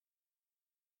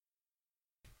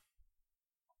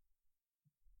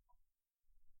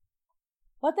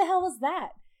What the hell was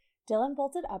that? Dylan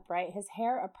bolted upright, his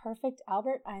hair a perfect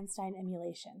Albert Einstein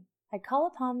emulation. I Call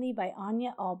Upon Thee by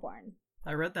Anya Allborn.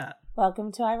 I read that.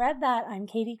 Welcome to I Read That. I'm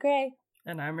Katie Gray.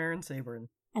 And I'm Aaron Sabrin.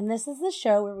 And this is the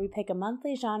show where we pick a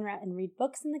monthly genre and read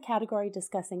books in the category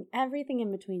discussing everything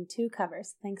in between two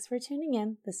covers. Thanks for tuning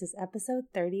in. This is episode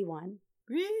 31.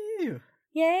 Woo!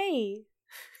 Yay!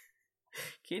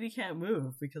 Katie can't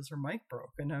move because her mic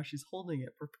broke, and now she's holding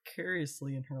it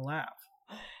precariously in her lap.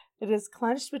 It is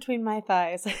clenched between my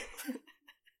thighs.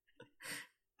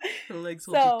 Her legs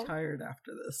will be tired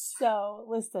after this. So,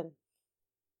 listen.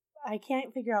 I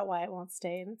can't figure out why it won't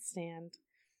stay in its stand.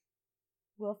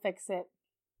 We'll fix it.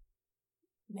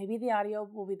 Maybe the audio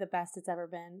will be the best it's ever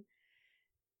been.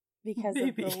 Because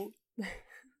of the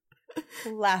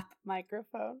lap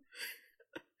microphone.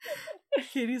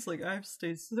 Katie's like, I've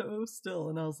stayed so still.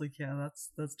 And I was like, yeah,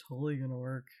 that's totally going to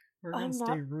work. We're going to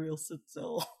stay real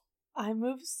still. I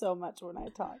move so much when I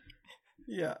talk.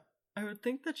 Yeah. I would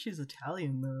think that she's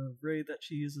Italian, the way that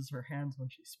she uses her hands when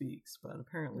she speaks, but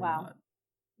apparently not.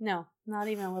 No, not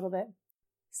even a little bit.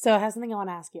 So I have something I want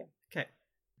to ask you. Okay.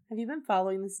 Have you been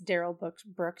following this Darrell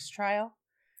Brooks trial?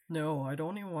 No, I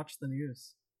don't even watch the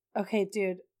news. Okay,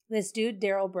 dude. This dude,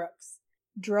 Darrell Brooks,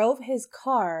 drove his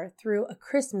car through a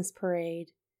Christmas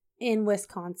parade in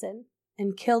Wisconsin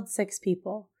and killed 6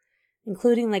 people,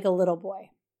 including like a little boy.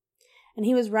 And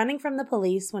he was running from the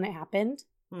police when it happened.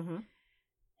 Mm-hmm.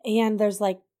 And there's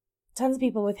like tons of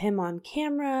people with him on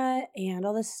camera and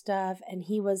all this stuff. And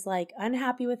he was like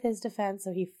unhappy with his defense.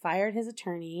 So he fired his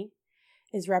attorney,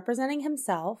 is representing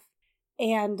himself.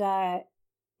 And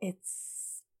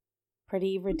it's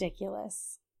pretty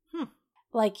ridiculous.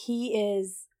 Like, he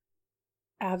is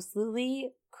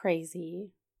absolutely crazy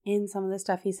in some of the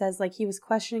stuff he says. Like, he was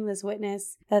questioning this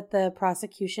witness that the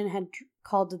prosecution had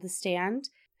called to the stand,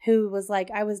 who was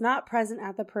like, I was not present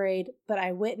at the parade, but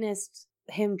I witnessed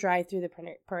him drive through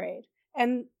the parade.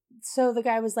 And so the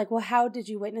guy was like, well, how did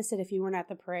you witness it if you weren't at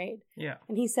the parade? Yeah.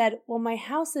 And he said, well, my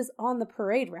house is on the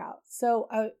parade route. So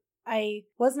I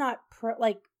was not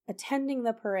attending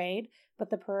the parade,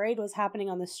 but the parade was happening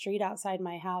on the street outside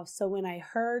my house. So when I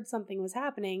heard something was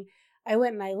happening, I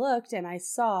went and I looked and I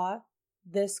saw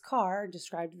this car,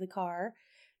 described the car,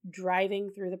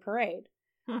 driving through the parade.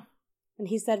 And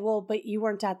he said, well, but you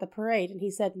weren't at the parade. And he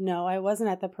said, no, I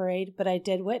wasn't at the parade, but I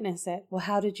did witness it. Well,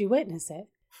 how did you witness it?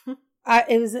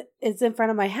 It's in front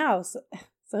of my house.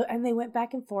 So, and they went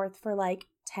back and forth for like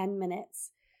 10 minutes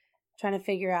trying to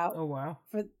figure out. Oh, wow.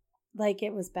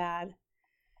 It was bad.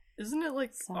 Isn't it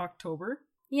like October?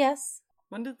 Yes.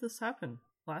 When did this happen?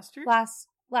 Last year?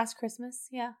 Last Christmas,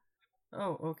 yeah.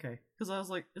 Oh, okay. Because I was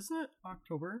like, isn't it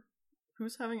October?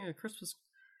 Who's having a Christmas?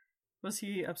 Was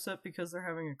he upset because they're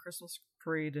having a Christmas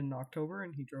parade in October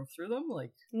and he drove through them?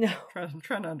 Like, no. I'm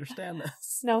trying to understand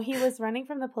this. No, he was running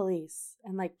from the police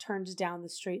and like turned down the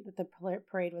street that the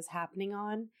parade was happening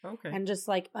on. Okay. And just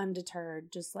like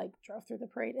undeterred, just like drove through the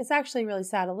parade. It's actually really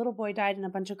sad. A little boy died and a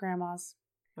bunch of grandmas.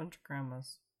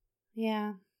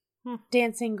 Yeah.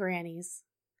 Dancing grannies.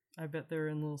 I bet they're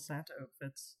in little Santa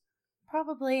outfits.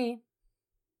 Probably.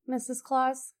 Mrs.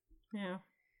 Claus. Yeah.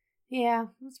 Yeah,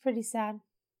 it was pretty sad.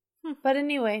 But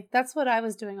anyway, that's what I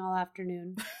was doing all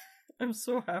afternoon. I'm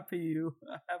so happy you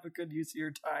have a good use of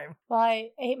your time. Well, I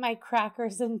ate my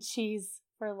crackers and cheese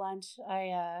for lunch.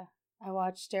 I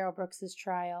watched Darrell Brooks'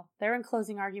 trial. They're in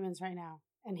closing arguments right now.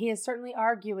 And he is certainly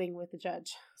arguing with the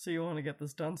judge. So you want to get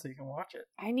this done so you can watch it?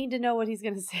 I need to know what he's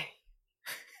going to say.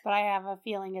 But I have a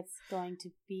feeling it's going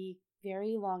to be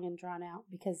very long and drawn out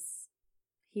because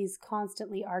he's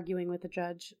constantly arguing with the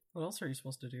judge. What else are you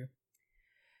supposed to do?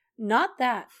 Not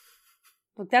that.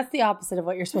 Look, that's the opposite of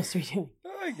what you're supposed to be doing.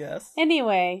 I guess.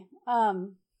 Anyway, do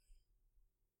you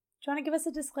want to give us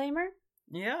a disclaimer?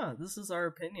 Yeah, this is our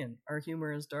opinion. Our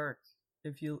humor is dark.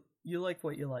 If you like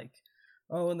what you like.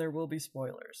 Oh, and there will be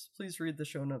spoilers. Please read the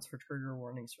show notes for trigger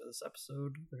warnings for this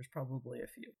episode. There's probably a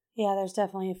few. Yeah, there's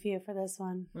definitely a few for this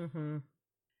one. Mm-hmm.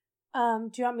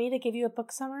 Do you want me to give you a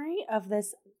book summary of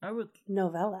this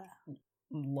novella?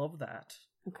 Love that.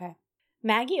 Okay.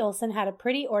 Maggie Olson had a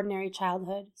pretty ordinary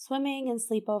childhood, swimming and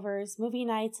sleepovers, movie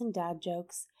nights and dad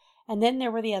jokes. And then there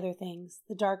were the other things,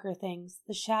 the darker things,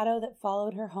 the shadow that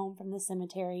followed her home from the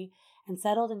cemetery and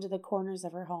settled into the corners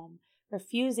of her home,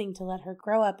 refusing to let her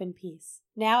grow up in peace.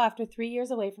 Now, after 3 years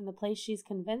away from the place she's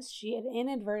convinced she had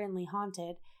inadvertently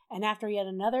haunted, and after yet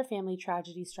another family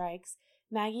tragedy strikes,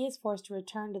 Maggie is forced to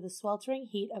return to the sweltering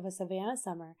heat of a Savannah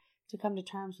summer to come to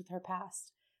terms with her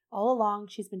past. All along,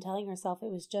 she's been telling herself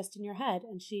it was just in your head,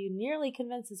 and she nearly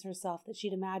convinces herself that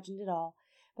she'd imagined it all.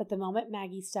 But the moment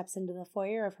Maggie steps into the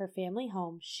foyer of her family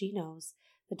home, she knows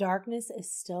The darkness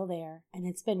is still there, and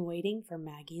it's been waiting for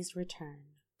Maggie's return.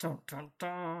 Dun, dun,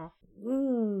 dun.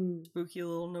 Mm. Spooky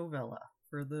little novella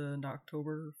for the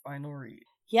October final read.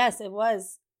 Yes, it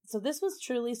was. So this was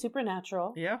truly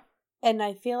supernatural. Yeah. And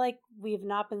I feel like we've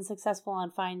not been successful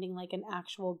on finding like an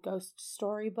actual ghost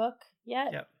story book yet.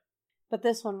 Yep. But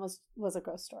this one was a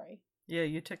ghost story. Yeah,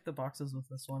 you tick the boxes with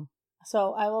this one.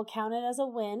 So I will count it as a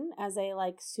win, as a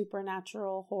like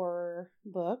supernatural horror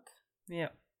book. Yeah.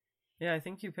 Yeah, I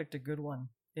think you picked a good one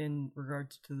in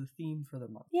regards to the theme for the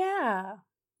month. Yeah.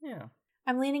 Yeah.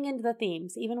 I'm leaning into the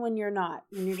themes, even when you're not.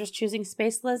 When you're just choosing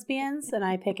space lesbians and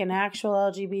I pick an actual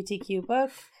LGBTQ book.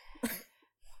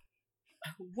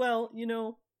 Well, you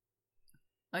know,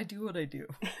 I do what I do.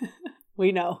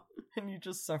 We know. And you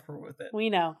just suffer with it. We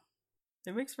know.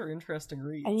 It makes for interesting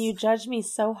reads. And you judge me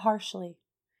so harshly.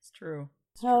 It's true.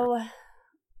 So,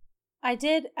 I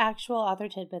did actual author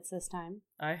tidbits this time.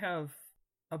 I have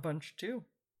a bunch too.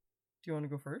 Do you want to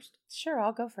go first? Sure,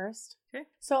 I'll go first. Okay.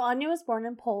 So, Anya was born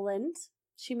in Poland.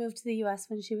 She moved to the U.S.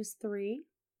 when she was 3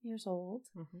 years old.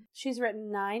 Mm-hmm. She's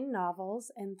written 9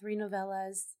 novels and 3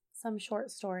 novellas, some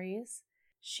short stories.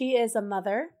 She is a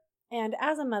mother, and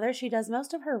as a mother, she does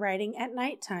most of her writing at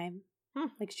nighttime.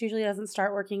 Like, she usually doesn't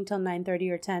start working till 9:30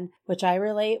 or 10, which I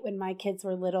relate. When my kids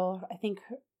were little, I think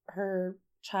her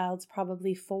child's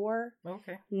probably 4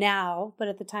 now, but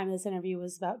at the time of this interview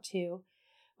was about 2.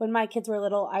 When my kids were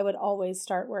little, I would always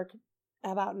start work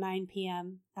about 9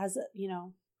 p.m. as,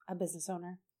 a business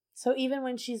owner. So even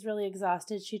when she's really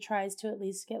exhausted, she tries to at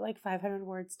least get like 500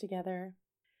 words together.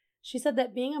 She said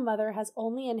that being a mother has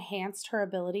only enhanced her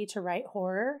ability to write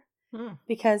horror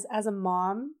because as a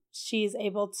mom, she's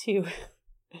able to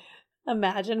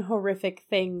imagine horrific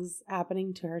things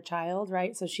happening to her child,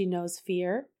 right? So she knows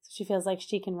fear. So she feels like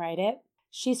she can write it.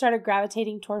 She started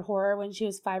gravitating toward horror when she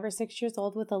was 5 or 6 years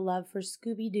old with a love for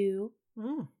Scooby-Doo.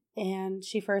 And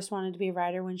she first wanted to be a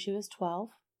writer when she was 12.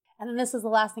 And then this is the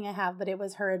last thing I have, but it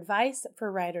was her advice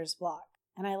for writer's block.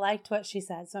 And I liked what she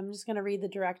said, so I'm just going to read the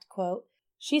direct quote.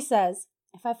 She says,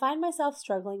 "If I find myself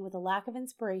struggling with a lack of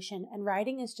inspiration and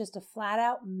writing is just a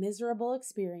flat-out miserable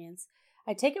experience,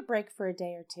 I take a break for a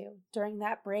day or 2. During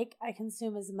that break, I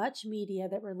consume as much media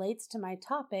that relates to my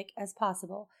topic as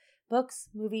possible. Books,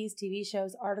 movies, TV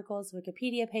shows, articles,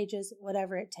 Wikipedia pages,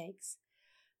 whatever it takes.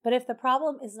 But if the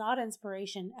problem is not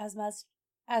inspiration as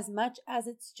much as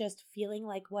it's just feeling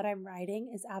like what I'm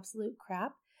writing is absolute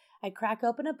crap, I crack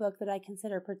open a book that I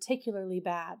consider particularly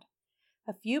bad.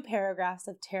 A few paragraphs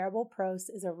of terrible prose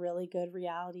is a really good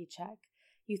reality check.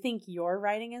 You think your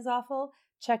writing is awful?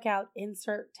 Check out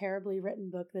insert terribly written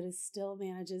book that is still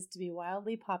manages to be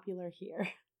wildly popular here."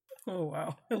 Oh,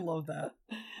 wow. I love that.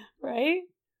 Right?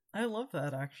 I love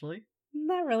that, actually. Isn't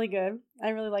that really good? I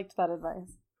really liked that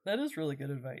advice. That is really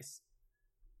good advice.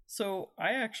 So,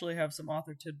 I actually have some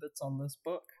author tidbits on this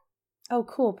book. Oh,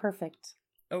 cool. Perfect.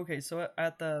 Okay, so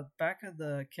at the back of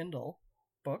the Kindle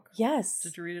book. Yes.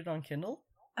 Did you read it on Kindle?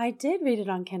 I did read it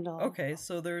on Kindle. Okay,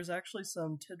 so there's actually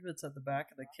some tidbits at the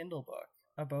back of the Kindle book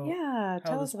about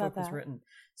tell how us this about book was that. written.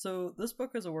 So this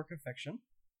book is a work of fiction,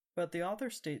 but the author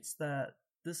states that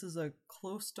this is a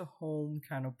close to home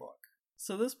kind of book.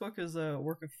 So this book is a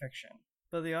work of fiction,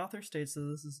 but the author states that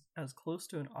this is as close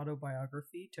to an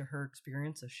autobiography to her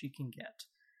experience as she can get.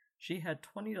 She had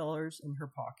 $20 in her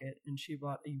pocket and she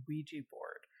bought a Ouija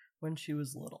board when she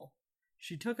was little.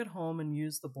 She took it home and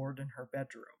used the board in her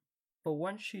bedroom. But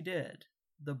once she did,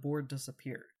 the board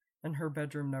disappeared, and her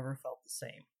bedroom never felt the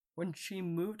same. When she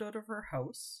moved out of her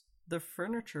house, the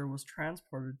furniture was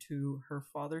transported to her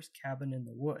father's cabin in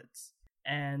the woods,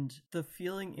 and the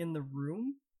feeling in the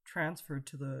room transferred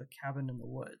to the cabin in the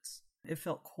woods. It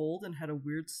felt cold and had a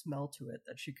weird smell to it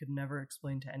that she could never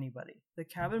explain to anybody. The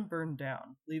cabin burned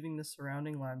down, leaving the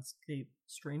surrounding landscape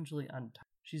strangely untouched.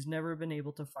 She's never been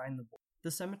able to find the board.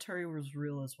 The cemetery was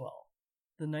real as well.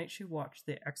 The night she watched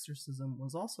The Exorcism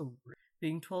was also real.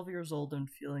 Being 12 years old and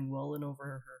feeling well in over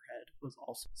her head was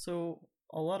also. So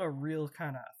a lot of real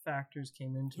kind of factors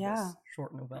came into this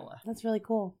short novella. That's really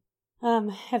cool.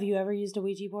 Have you ever used a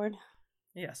Ouija board?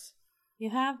 Yes. You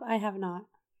have? I have not.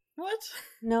 What?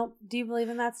 Nope. Do you believe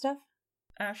in that stuff?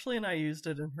 Ashley and I used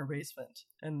it in her basement,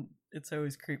 and it's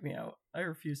always creeped me out. I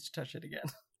refuse to touch it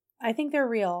again. I think they're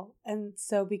real, and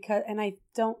so I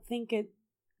don't think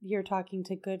you're talking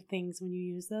to good things when you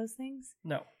use those things.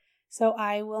 No. So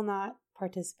I will not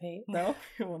participate. No?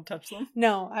 You won't touch them?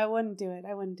 No, I wouldn't do it.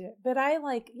 But I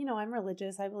I'm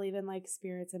religious. I believe in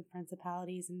spirits and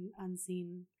principalities and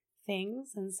unseen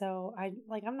things, and so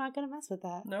I'm not gonna mess with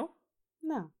that. No?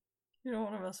 No. You don't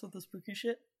want to mess with the spooky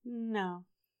shit? No.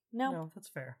 No. No, that's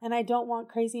fair. And I don't want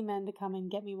crazy men to come and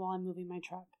get me while I'm moving my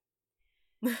truck.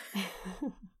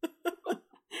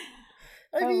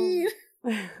 I mean...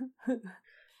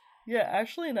 Yeah,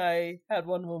 Ashley and I had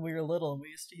one when we were little, and we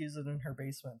used to use it in her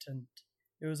basement, and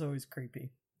it was always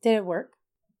creepy. Did it work?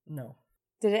 No.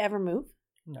 Did it ever move?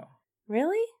 No.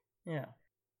 Really? Yeah.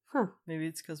 Huh. Maybe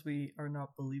it's because we are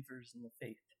not believers in the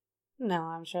faith. No,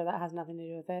 I'm sure that has nothing to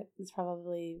do with it. It's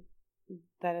probably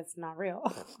that it's not real.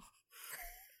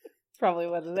 It's probably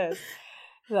what it is.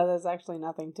 So there's actually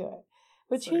nothing to it.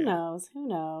 Which, who knows? Who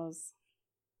knows?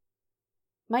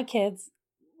 My kids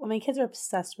are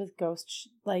obsessed with ghost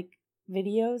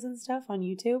videos and stuff on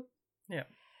YouTube. Yeah.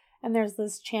 And there's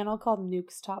this channel called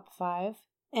Nuke's Top 5,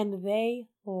 and they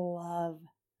love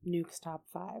Nuke's Top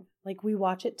 5. Like, we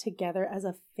watch it together as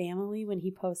a family when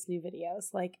he posts new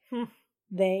videos. Like,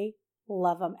 they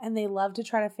love them, and they love to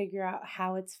try to figure out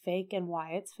how it's fake and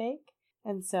why it's fake.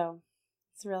 And so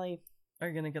it's really... Are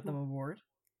you going to get them a award?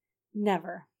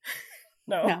 Never.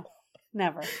 No,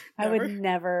 never. I would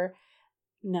never.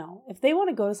 No. If they want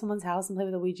to go to someone's house and play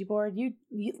with a Ouija board, you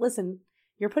listen,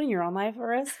 you're putting your own life at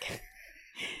risk.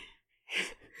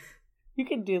 You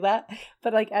can do that.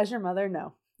 But as your mother,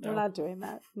 no. We're not doing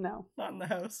that. No. Not in the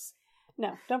house.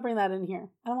 No, don't bring that in here.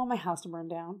 I don't want my house to burn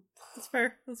down. That's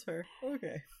fair.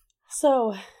 Okay.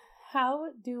 So, how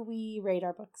do we rate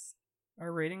our books?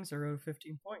 Our ratings are out of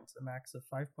 15 points, a max of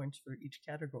 5 points for each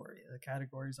category. The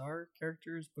categories are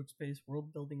characters, book space,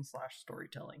 world building /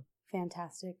 storytelling.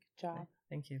 Fantastic job.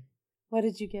 Thank you. What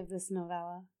did you give this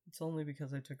novella? It's only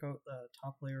because I took out the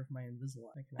top layer of my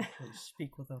Invisalign. I can actually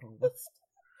speak without a lisp.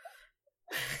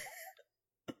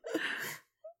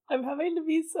 I'm having to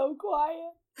be so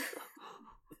quiet.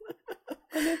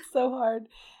 And it's so hard.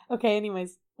 Okay,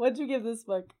 anyways, what did you give this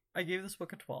book? I gave this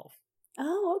book a 12.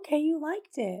 Oh, okay, you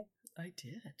liked it. I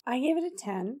did. I gave it a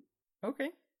 10. Okay.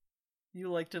 You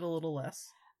liked it a little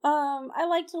less? I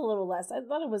liked it a little less. I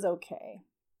thought it was okay.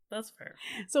 That's fair.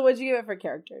 So what'd you give it for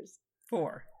characters?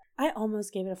 4. I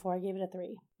almost gave it a 4. I gave it a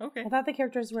 3. Okay. I thought the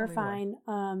characters were fine.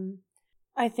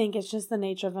 I think it's just the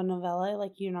nature of a novella.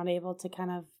 You're not able to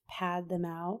kind of pad them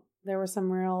out. There were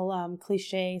some real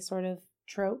cliche sort of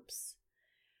tropes.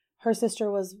 Her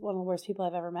sister was one of the worst people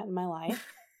I've ever met in my life.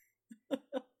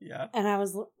 Yeah. And I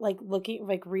was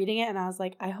reading it, and I was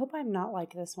like, I hope I'm not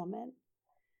like this woman.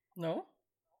 No?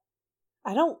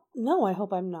 I don't know. I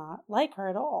hope I'm not like her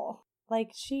at all.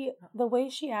 The way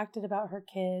she acted about her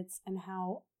kids and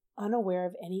how unaware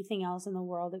of anything else in the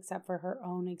world except for her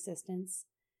own existence.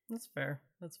 That's fair.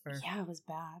 Yeah, it was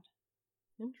bad.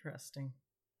 Interesting.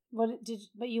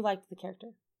 But you liked the character.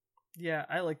 Yeah,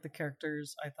 I liked the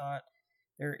characters. I thought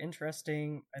they're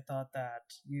interesting. I thought that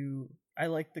I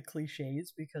liked the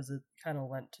cliches because it kind of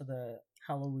lent to the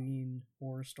Halloween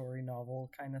horror story novel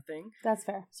kind of thing. That's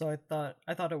fair. So I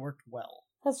thought it worked well.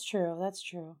 That's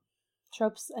true.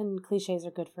 Tropes and cliches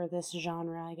are good for this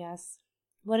genre, I guess.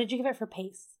 What did you give it for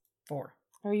pace? 4.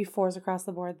 Are you 4s across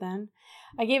the board then?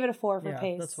 I gave it a 4 for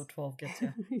pace. That's what 12 gets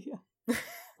you. Yeah.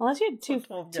 Unless you had two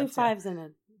 5s and a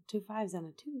 2.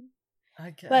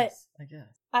 I guess. But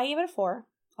I gave it a 4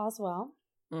 as well.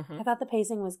 Mm-hmm. I thought the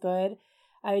pacing was good.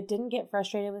 I didn't get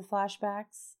frustrated with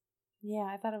flashbacks. Yeah,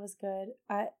 I thought it was good.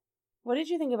 What did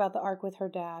you think about the arc with her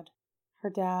dad? Her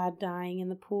dad dying in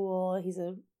the pool.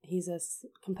 He's a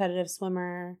competitive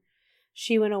swimmer.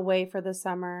 She went away for the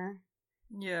summer.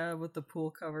 Yeah, with the pool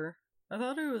cover. I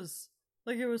thought it was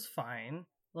fine.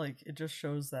 It just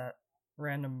shows that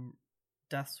random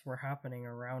deaths were happening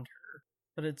around her.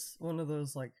 But it's one of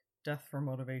those death for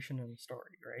motivation in the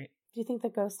story, right? Do you think the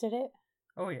ghost did it?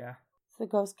 Oh yeah. So the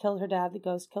ghost killed her dad, the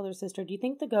ghost killed her sister. Do you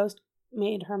think the ghost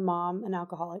made her mom an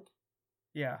alcoholic?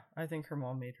 Yeah, I think her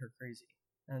mom made her crazy.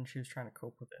 And she was trying to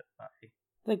cope with it.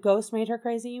 The ghost made her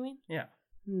crazy, you mean? Yeah.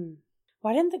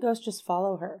 Why didn't the ghost just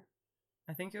follow her?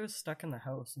 I think it was stuck in the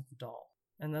house with the doll.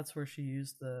 And that's where she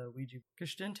used the Ouija... Because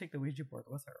she didn't take the Ouija board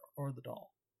with her, or the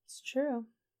doll. It's true.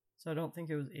 So I don't think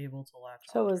it was able to latch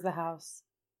on. So it was the house.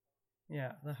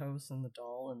 Yeah, the house and the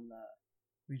doll and the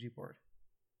Ouija board.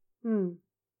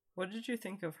 What did you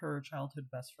think of her childhood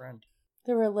best friend?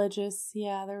 The religious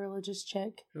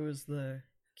chick. Who was the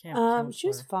camp counselor? She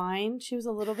was fine. She was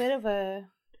a little bit of a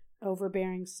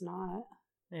overbearing snot.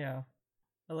 Yeah.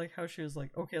 I like how she was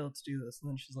like, okay, let's do this. And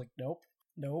then she's like, nope.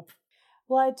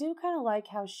 Well, I do kind of like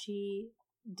how she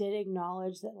did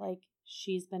acknowledge that,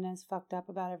 she's been as fucked up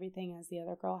about everything as the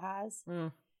other girl has.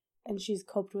 And she's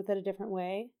coped with it a different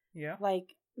way. Yeah.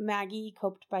 Maggie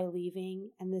coped by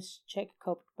leaving, and this chick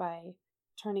coped by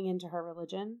turning into her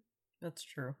religion. That's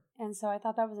true. And so I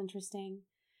thought that was interesting.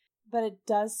 But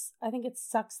I think it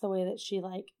sucks the way that she,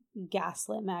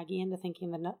 gaslit Maggie into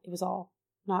thinking that it was all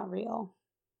not real.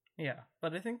 Yeah,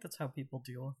 but I think that's how people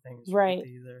deal with things. Right. They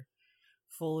either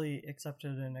fully accept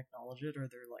it and acknowledge it, or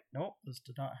they're like, nope, this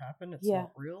did not happen. It's Yeah.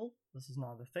 not real. This is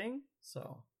not a thing.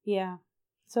 So Yeah.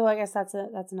 So I guess that's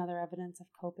another evidence of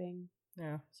coping.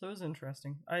 yeah, so it was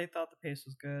interesting. I thought the pace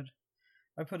was good.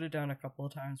 I put it down a couple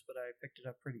of times, but I picked it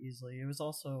up pretty easily. It was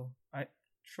also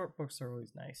short books are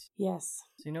always nice. Yes.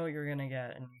 So you know what you're gonna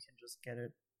get, and you can just get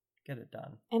it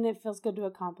done. And it feels good to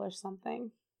accomplish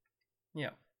something.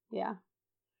 Yeah. Yeah.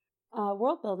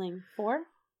 World building. 4?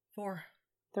 4.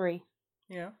 3.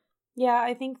 Yeah. Yeah,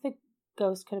 I think the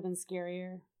ghost could have been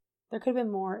scarier. There could have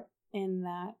been more in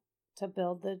that to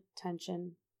build the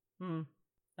tension.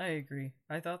 I agree.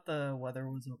 I thought the weather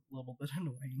was a little bit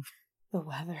annoying. The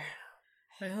weather.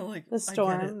 The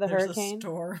storm, the There's hurricane. A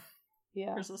storm.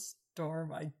 Yeah. There's a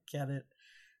storm. I get it.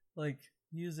 Like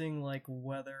using like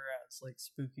weather as like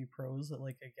spooky prose.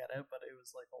 Like I get it, but it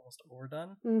was like almost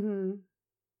overdone. Mm-hmm.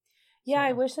 Yeah, So,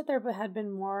 I wish that there had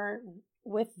been more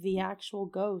with the actual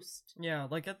ghost. Yeah,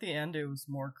 like at the end it was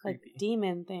more creepy. Like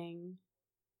demon thing.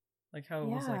 Like how it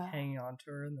was Yeah. like hanging on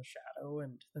to her in the shadow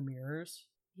and the mirrors.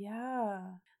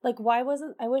 Yeah. Like why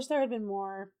wasn't I wish there had been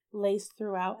more laced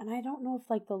throughout, and I don't know if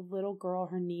like the little girl,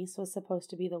 her niece, was supposed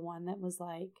to be the one that was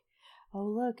like, oh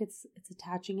look, it's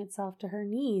attaching itself to her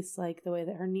niece, like the way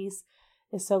that her niece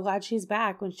is so glad she's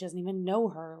back when she doesn't even know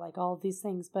her, like all of these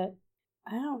things. But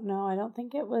I don't know. I don't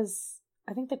think it was.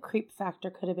 I think the creep factor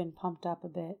could have been pumped up a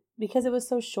bit because it was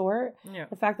so short. Yeah.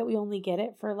 The fact that we only get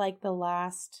it for like the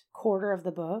last quarter of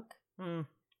the book.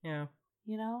 Yeah.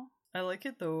 You know? I like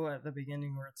it though at the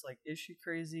beginning where it's like, is she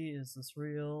crazy? Is this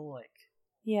real? Like,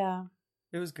 yeah.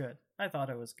 It was good. I thought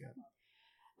it was good.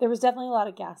 There was definitely a lot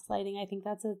of gaslighting. I think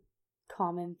that's a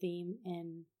common theme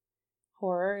in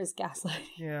horror is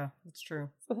gaslighting. Yeah, that's true.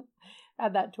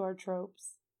 Add that to our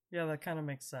tropes. Yeah, that kind of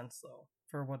makes sense though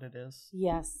for what it is.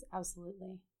 Yes,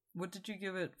 absolutely. What did you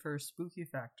give it for spooky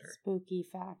factor? Spooky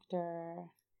factor.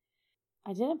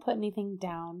 I didn't put anything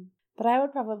down, but I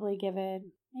would probably give it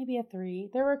maybe a 3.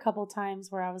 There were a couple times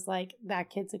where I was like, that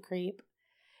kid's a creep.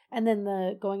 And then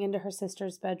the going into her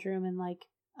sister's bedroom and like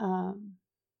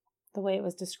the way it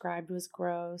was described was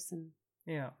gross, and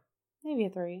yeah, maybe a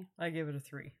 3. I gave it a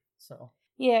 3. So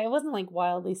yeah, it wasn't like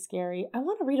wildly scary. I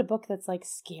want to read a book that's like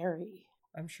scary.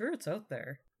 I'm sure it's out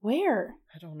there. Where?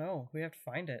 I don't know. We have to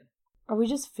find it. Are we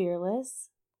just fearless?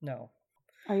 No.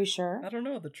 Are you sure? I don't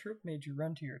know. The troop made you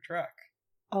run to your truck.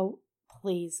 Oh,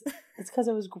 please. It's because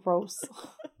it was gross.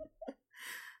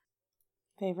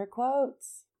 Favorite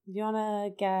quotes. Do you want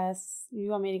to guess? You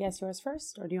want me to guess yours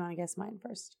first, or do you want to guess mine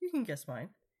first? You can guess mine.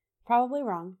 Probably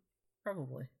wrong.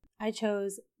 Probably. I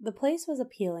chose, the place was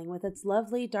appealing with its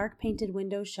lovely dark-painted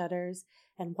window shutters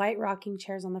and white rocking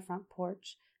chairs on the front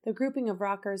porch. The grouping of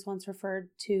rockers once referred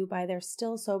to by their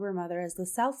still sober mother as the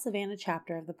South Savannah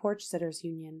chapter of the Porch Sitters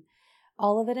Union.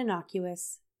 All of it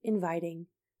innocuous, inviting,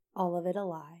 all of it a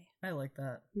lie. I like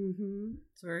that. Mm-hmm.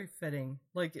 It's very fitting.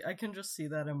 Like, I can just see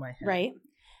that in my head. Right?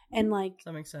 And like... Does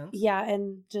that make sense? Yeah,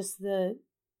 and just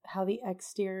how the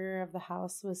exterior of the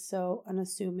house was so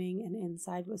unassuming and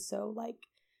inside was so like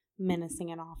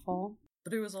menacing and awful.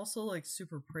 But it was also like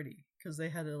super pretty because they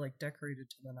had it like decorated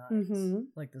to the nines. Mm-hmm.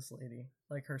 Like this lady,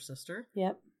 like her sister.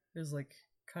 Yep. It was like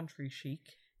country chic.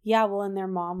 Yeah, well, and their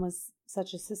mom was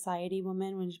such a society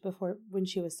woman when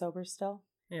she was sober still.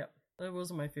 Yeah, that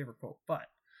wasn't my favorite quote,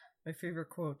 but my favorite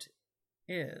quote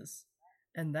is,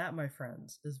 "And that, my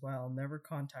friends, is why I'll never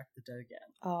contact the dead again."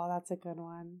 Oh, that's a good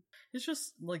one. It's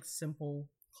just like simple,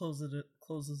 closes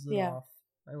it Yeah. off.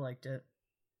 I liked it.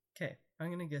 Okay, I'm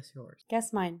gonna guess yours.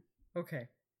 Guess mine. Okay.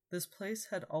 This place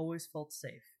had always felt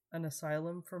safe, an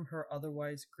asylum from her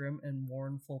otherwise grim and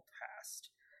mournful past,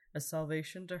 a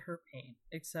salvation to her pain,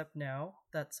 except now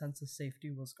that sense of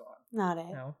safety was gone. Not it.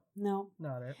 No.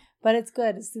 Not it. But it's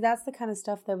good. See, that's the kind of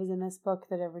stuff that was in this book,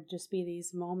 that it would just be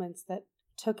these moments that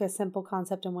took a simple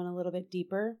concept and went a little bit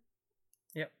deeper.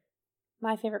 Yep.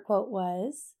 My favorite quote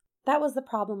was, "That was the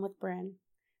problem with Bryn.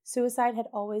 Suicide had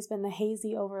always been the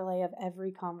hazy overlay of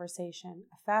every conversation,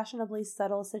 a fashionably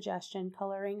subtle suggestion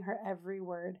coloring her every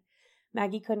word.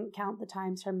 Maggie couldn't count the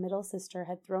times her middle sister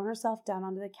had thrown herself down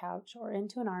onto the couch or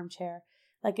into an armchair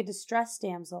like a distressed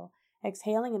damsel,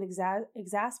 exhaling an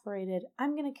exasperated,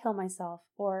 'I'm going to kill myself,'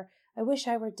 or 'I wish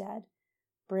I were dead.'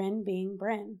 Bryn being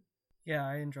Bryn." Yeah,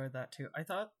 I enjoyed that too. I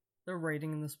thought the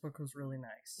writing in this book was really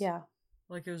nice. Yeah.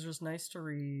 Like, it was just nice to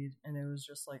read, and it was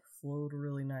just, like, flowed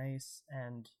really nice,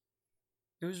 and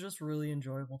it was just really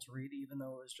enjoyable to read, even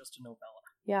though it was just a novella.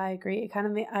 Yeah, I agree. It kind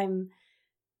of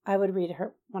I would read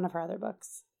one of her other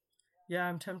books. Yeah,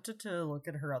 I'm tempted to look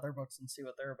at her other books and see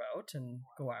what they're about and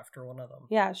go after one of them.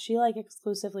 Yeah, she like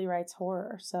exclusively writes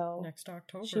horror, so Next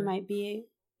October. she might be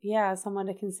someone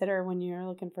to consider when you're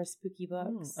looking for spooky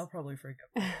books. I'll probably freak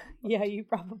out. Yeah, you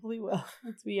probably will.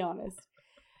 Let's be honest.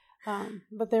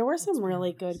 But there were some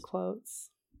really good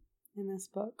quotes in this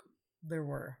book. There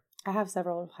were. I have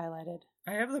several highlighted.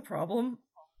 I have the problem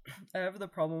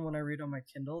when I read on my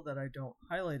Kindle that I don't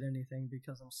highlight anything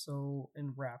because I'm so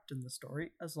enwrapped in the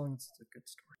story, as long as it's a good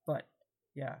story. But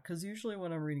yeah, because usually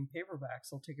when I'm reading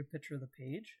paperbacks, I'll take a picture of the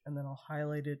page and then I'll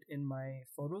highlight it in my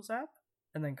Photos app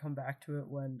and then come back to it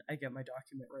when I get my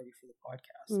document ready for the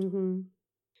podcast. Mm-hmm.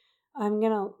 Let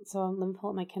me pull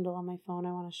up my Kindle on my phone.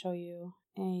 I want to show you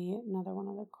another one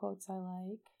of the quotes I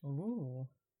like. Ooh.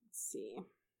 Let's see.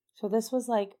 So this was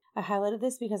like, I highlighted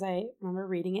this because I remember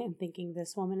reading it and thinking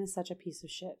this woman is such a piece of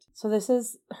shit. So this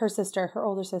is her sister, her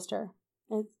older sister.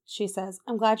 And she says,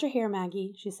 "I'm glad you're here,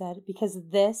 Maggie," she said, "because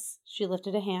this," she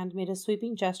lifted a hand, made a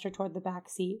sweeping gesture toward the back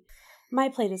seat, "my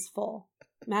plate is full."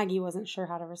 Maggie wasn't sure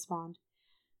how to respond.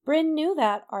 "Bryn knew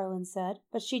that," Arlen said,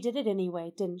 "but she did it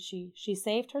anyway, didn't she? She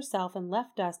saved herself and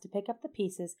left us to pick up the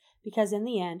pieces because in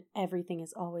the end, everything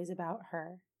is always about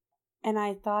her." And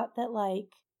I thought that, like,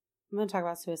 I'm going to talk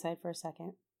about suicide for a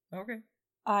second. Okay.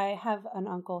 I have an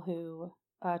uncle who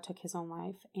took his own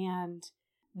life, and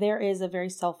there is a very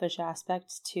selfish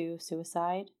aspect to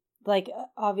suicide. Like,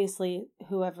 obviously,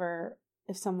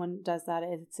 if someone does that,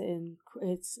 it's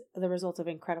the result of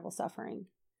incredible suffering.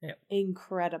 Yeah.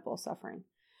 Incredible suffering.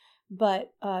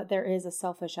 But there is a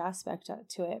selfish aspect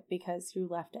to it because you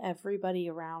left everybody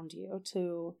around you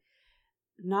to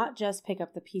not just pick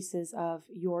up the pieces of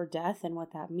your death and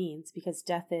what that means, because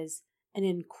death is an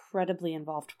incredibly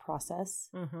involved process,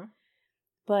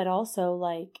 but also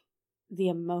like the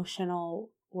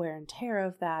emotional wear and tear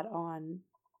of that on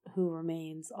who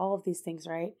remains, all of these things,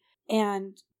 right?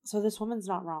 And so this woman's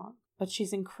not wrong, but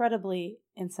she's incredibly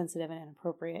insensitive and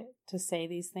inappropriate to say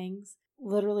these things,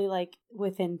 literally like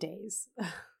within days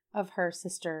of her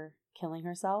sister killing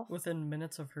herself. Within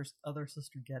minutes of her other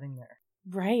sister getting there.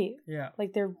 Right. Yeah.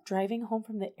 Like they're driving home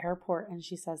from the airport and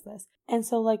she says this. And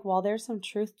so like while there's some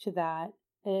truth to that,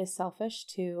 it is selfish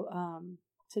to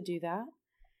do that.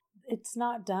 It's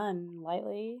not done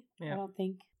lightly. Yeah. I don't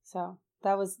think so.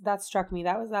 That struck me.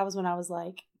 That was when I was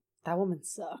like, that woman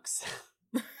sucks.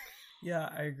 Yeah,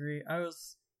 I agree.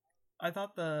 I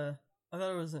thought it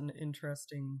was an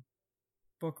interesting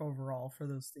book overall for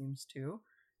those themes too,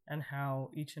 and how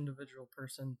each individual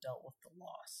person dealt with the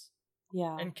loss.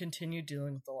 Yeah. And continued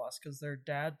dealing with the loss because their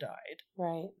dad died.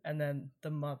 Right. And then the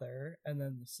mother and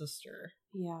then the sister.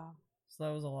 Yeah. So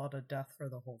that was a lot of death for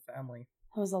the whole family.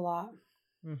 That was a lot.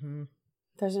 Mm-hmm.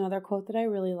 There's another quote that I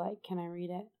really like. Can I read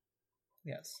it?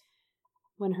 Yes.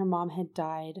 When her mom had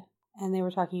died, and they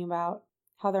were talking about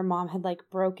how their mom had like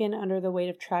broken under the weight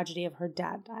of tragedy of her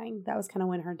dad dying. That was kind of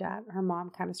when her mom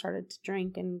kind of started to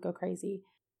drink and go crazy.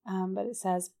 But it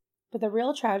says, "But the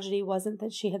real tragedy wasn't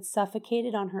that she had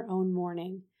suffocated on her own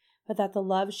mourning, but that the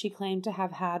love she claimed to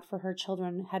have had for her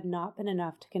children had not been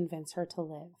enough to convince her to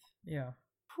live." Yeah.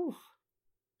 Whew.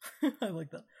 I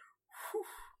like that. Whew.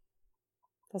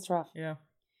 That's rough. Yeah.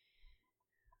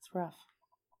 It's rough.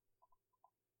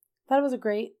 Thought it was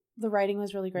the writing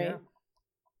was really great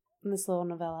in this little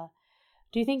novella.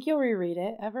 Do you think you'll reread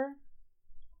it ever?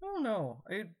 I don't know.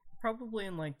 Probably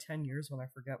in like 10 years when I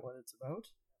forget what it's about.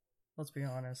 Let's be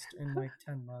honest, in like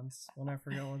 10 months when I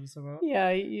forget what it's about.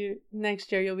 Yeah,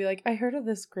 next year you'll be like, I heard of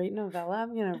this great novella.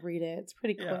 I'm going to read it. It's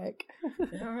pretty quick.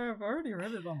 Yeah, I've already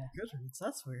read it on my Goodreads.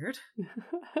 That's weird.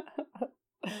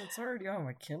 And it's already on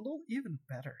my Kindle? Even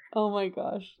better. Oh my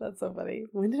gosh, that's so funny.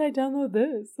 When did I download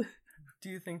this? Do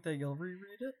you think that you'll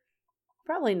reread it?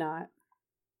 Probably not.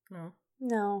 No.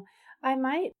 No. I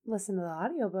might listen to the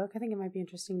audiobook. I think it might be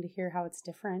interesting to hear how it's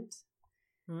different.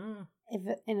 If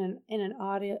in an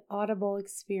audible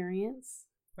experience.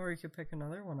 Or you could pick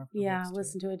another one of her books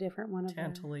listen to a different one of her.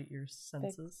 Tantillate your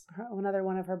senses. Another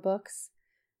one of her books.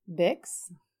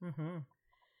 Bix. Mm-hmm.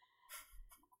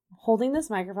 Holding this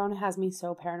microphone has me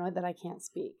so paranoid that I can't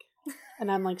speak.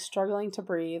 And I'm like struggling to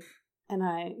breathe. And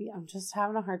I'm just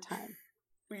having a hard time.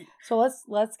 So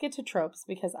let's get to tropes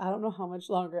because I don't know how much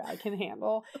longer I can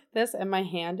handle this. And my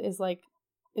hand is like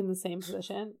in the same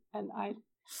position. And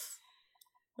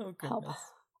oh goodness.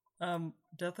 Help.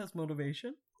 Death as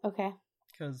motivation. Okay.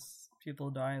 Because people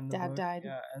die in the Dad book. died.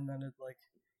 Yeah, and then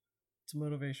it's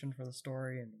motivation for the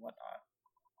story and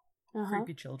whatnot.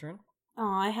 Creepy children. Oh,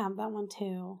 I have that one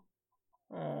too.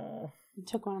 Oh. You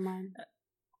took one of mine.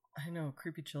 I know,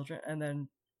 creepy children, and then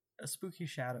spooky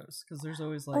shadows because there's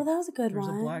always like that was a good one.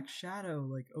 There's a black shadow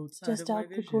like outside just of my out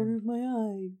vision. the corner of my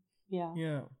eye. Yeah.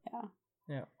 Yeah. Yeah.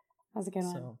 Yeah. That's a good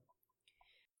one. So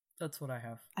that's what I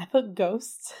have. I put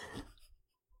ghosts.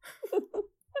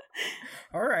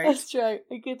 All I right. was trying.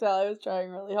 I could tell I was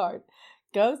trying really hard.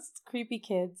 Ghosts, creepy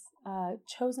kids.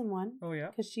 Chosen One. Oh yeah.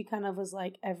 Because she kind of was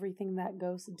like everything that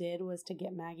Ghost did was to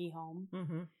get Maggie home.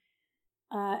 Mm-hmm.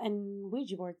 And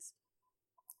Ouija boards.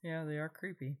 Yeah, they are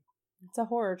creepy. It's a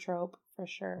horror trope for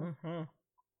sure. Mm-hmm.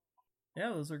 Yeah,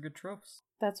 those are good tropes.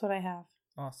 That's what I have.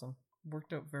 Awesome.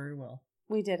 Worked out very well.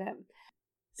 We did it.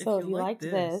 So if you liked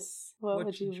this, what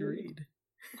would should you read?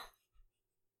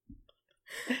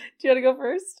 Do you want to go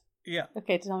first? Yeah.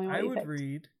 Okay, tell me what I you would picked.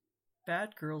 read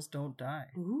Bad Girls Don't Die.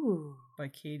 Ooh. By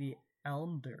Katie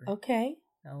Allender. Okay.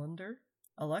 Allender?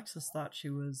 Alexis thought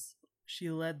she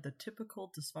led the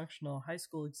typical dysfunctional high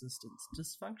school existence,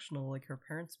 dysfunctional like her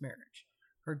parents' marriage,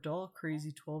 her dull,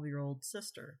 crazy 12-year-old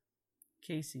sister,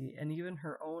 Casey, and even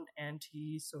her own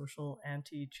anti-social,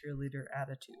 anti-cheerleader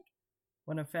attitude.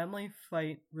 When a family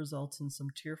fight results in some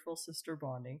tearful sister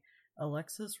bonding,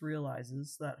 Alexis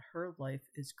realizes that her life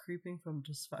is creeping from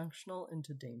dysfunctional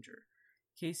into danger.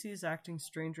 Casey is acting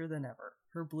stranger than ever.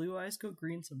 Her blue eyes go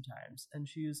green sometimes, and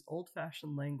she uses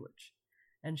old-fashioned language.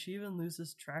 And she even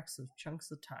loses tracks of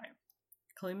chunks of time,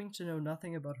 claiming to know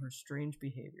nothing about her strange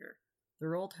behavior.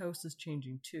 Their old house is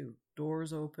changing too.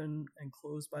 Doors open and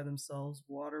close by themselves,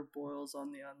 water boils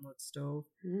on the unlit stove,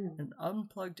 An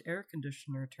unplugged air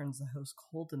conditioner turns the house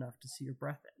cold enough to see your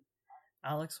breath in.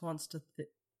 Alex wants to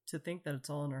think that it's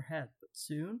all in her head, but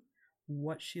soon,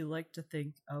 what she liked to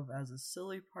think of as a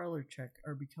silly parlor trick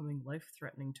are becoming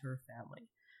life-threatening to her family,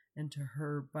 and to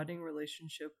her budding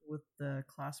relationship with the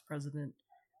class president.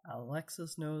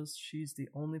 Alexis knows she's the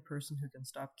only person who can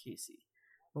stop Casey.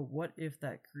 But what if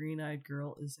that green-eyed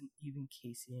girl isn't even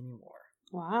Casey anymore?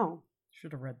 Wow.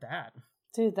 Should have read that.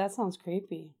 Dude, that sounds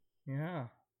creepy. Yeah.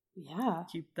 Yeah.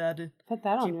 Keep that in, Put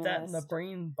that on keep your that list. in the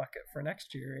brain bucket for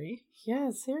next year, eh?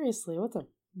 Yeah, seriously. What's a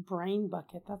brain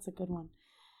bucket? That's a good one.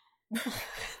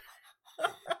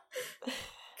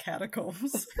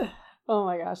 Catacombs. Oh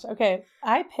my gosh. Okay.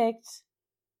 I picked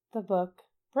the book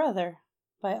Brother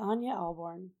by Anya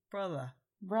Alborn. Brother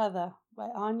by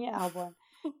Anya Alborn.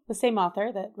 The same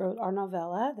author that wrote our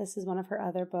novella. This is one of her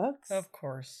other books. Of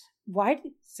course. Why do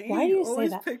you say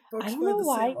that? I don't know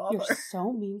why you're author.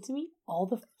 so mean to me all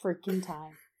the freaking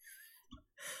time.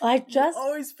 I'm just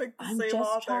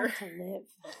trying to live.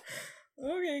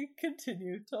 Okay,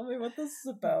 continue. Tell me what this is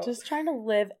about. Just trying to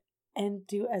live and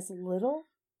do as little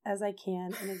as I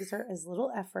can and exert as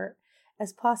little effort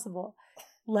as possible.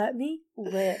 Let me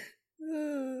live.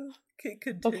 Okay,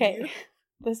 continue. Okay,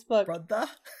 this book Brother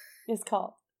is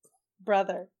called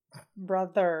Brother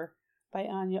by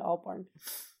Anya Alborn.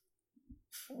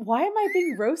 Why am I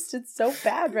being roasted so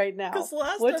bad right now? Because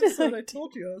last episode I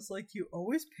told you, I was like, you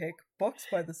always pick books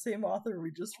by the same author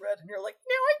we just read, and you're like,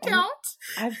 no, I don't.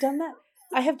 I've done that.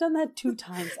 I have done that 2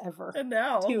 times ever. And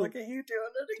now, look at you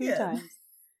doing it again. 2 times.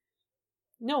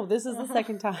 No, this is the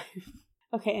second time.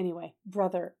 Okay, anyway.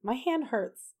 Brother. My hand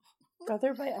hurts.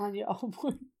 Brother by Anya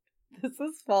Alborn. This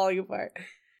is falling apart.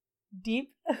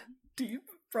 Deep? Deep?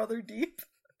 Brother deep?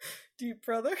 Deep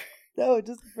brother? No,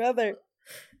 just Brother.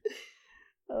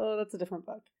 Oh, that's a different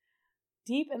book.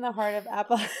 Deep in the heart of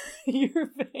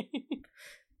your vein.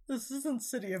 This isn't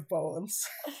City of Bones.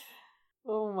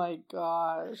 Oh my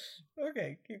gosh.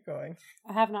 Okay, keep going.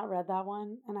 I have not read that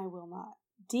one, and I will not.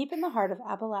 Deep in the heart of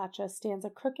Appalachia stands a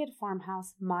crooked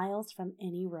farmhouse miles from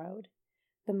any road.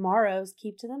 The Morrows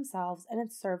keep to themselves, and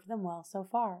it's served them well so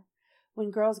far. When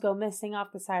girls go missing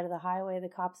off the side of the highway, the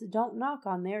cops don't knock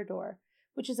on their door,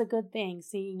 which is a good thing,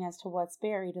 seeing as to what's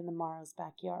buried in the Morrows'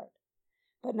 backyard.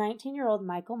 But 19-year-old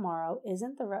Michael Morrow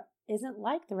isn't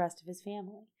like the rest of his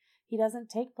family. He doesn't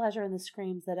take pleasure in the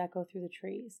screams that echo through the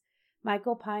trees.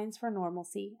 Michael pines for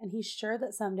normalcy, and he's sure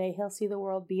that someday he'll see the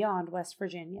world beyond West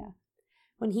Virginia.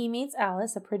 When he meets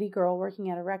Alice, a pretty girl working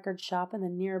at a record shop in the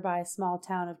nearby small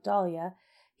town of Dahlia,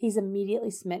 he's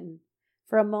immediately smitten.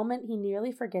 For a moment, he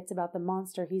nearly forgets about the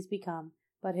monster he's become,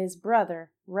 but his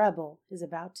brother, Rebel, is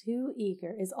all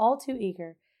too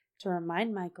eager to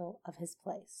remind Michael of his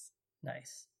place.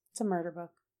 Nice. It's a murder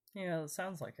book. Yeah, it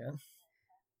sounds like it.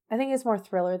 I think it's more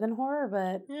thriller than horror,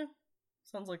 but yeah,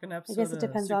 sounds like an episode. I guess it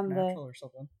depends on the or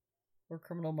something, or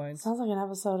Criminal Minds. Sounds like an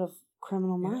episode of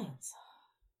Criminal Minds.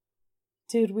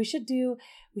 Dude, we should do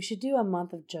a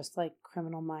month of just like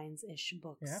Criminal Minds-ish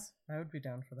books. Yeah, I would be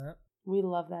down for that. We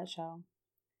love that show.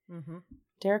 Mm-hmm.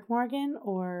 Derek Morgan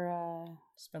or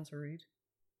Spencer Reid.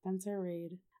 Spencer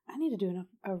Reid. I need to do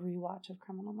a rewatch of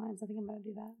Criminal Minds. I think I'm gonna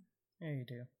do that. Yeah, you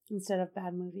do. Instead of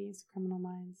bad movies, Criminal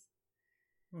Minds.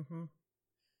 Mm-hmm.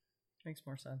 Makes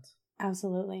more sense.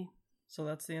 Absolutely. So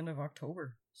that's the end of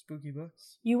October. Spooky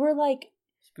books. You were like,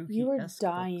 Spooky. you were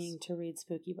dying to read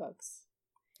spooky books.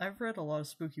 I've read a lot of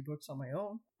spooky books on my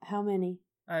own. How many?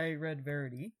 I read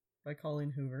Verity by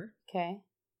Colleen Hoover. Okay.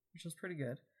 Which was pretty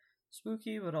good.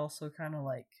 Spooky, but also kind of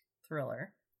like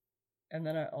thriller. And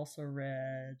then I also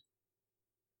I've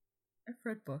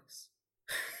read books.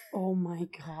 Oh my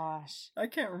gosh. I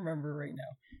can't remember right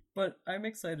now. But I'm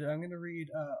excited. I'm going to read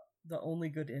The Only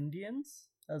Good Indians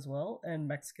as well, and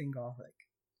Mexican Gothic.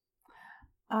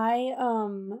 I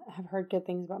have heard good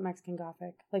things about Mexican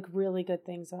Gothic. Like really good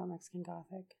things about Mexican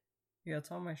Gothic. Yeah,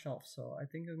 it's on my shelf, so I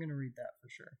think I'm going to read that for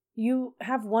sure. You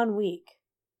have 1 week.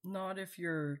 Not if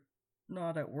you're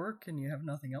not at work and you have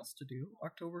nothing else to do.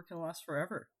 October can last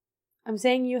forever. I'm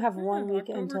saying you have Yeah, 1 week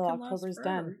October until can last October's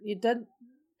forever. done. You did.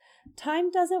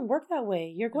 Time doesn't work that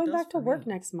way. You're going does back to for work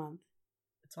me. next month.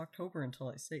 It's October until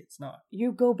I say it's not.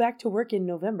 You go back to work in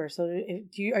November. So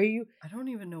are you I don't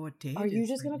even know what day are it you is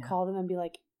just right gonna now. call them and be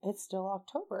like, it's still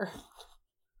October?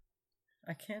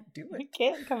 I can't do You it.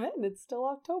 can't come in. It's still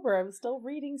October. I'm still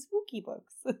reading spooky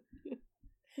books.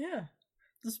 Yeah.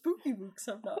 The spooky books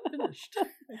have not finished.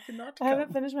 I cannot I haven't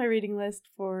come. finished my reading list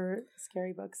for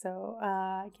scary books, so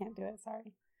I can't do it.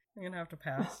 Sorry. I'm gonna have to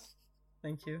pass.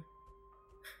 Thank you.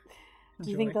 Do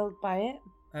you think Enjoy. they'll buy it?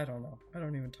 I don't know. I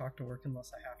don't even talk to work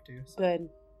unless I have to. So, Good.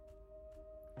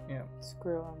 yeah.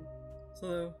 Screw them.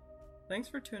 So, thanks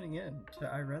for tuning in to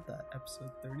I Read That,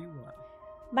 episode 31.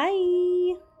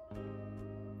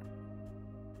 Bye.